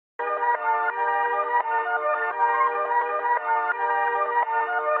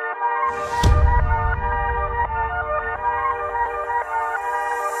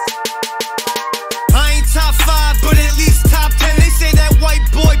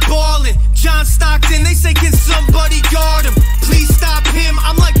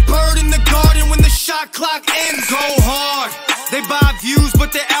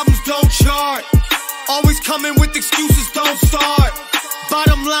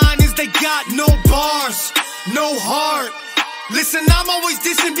line is they got no bars, no heart. Listen, I'm always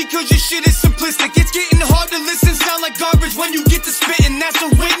dissing because your shit is simplistic. It's getting hard to listen, sound like garbage when you get to spitting. That's a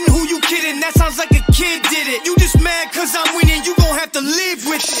written, who you kidding? That sounds like a kid did it. You just mad cause I'm winning, you gon' have to live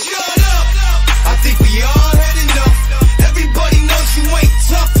with it. Shut up! I think we all had enough. Everybody knows you ain't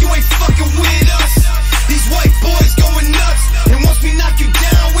tough, you ain't fucking with us. These white boys going nuts, and once we knock you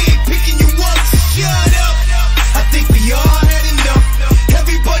down, we ain't picking you up. Shut up! I think we all had enough.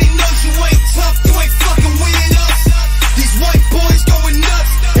 Everybody knows you ain't tough, you ain't fucking with us. These white boys going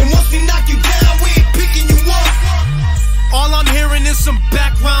nuts, and once we knock you down, we ain't picking you up. All I'm hearing is some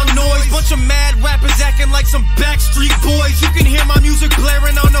background noise. Bunch of mad rappers acting like some backstreet boys. You can hear my music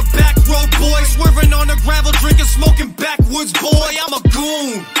blaring on the back road, boy. Swerving on the gravel, drinking, smoking backwoods, boy. I'm a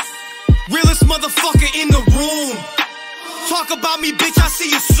goon, realest motherfucker in the room. Talk about me, bitch, I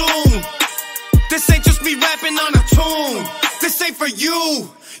see you soon. This ain't just me rapping on a tune. This ain't for you,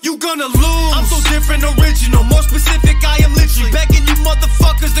 you gonna lose. I'm so different, original, more specific, I am literally begging you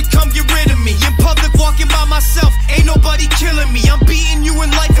motherfuckers to come get rid of me. In public, walking by myself, ain't nobody killing me. I'm beating you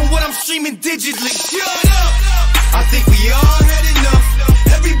in life and what I'm streaming digitally. Shut up! I think we all had enough.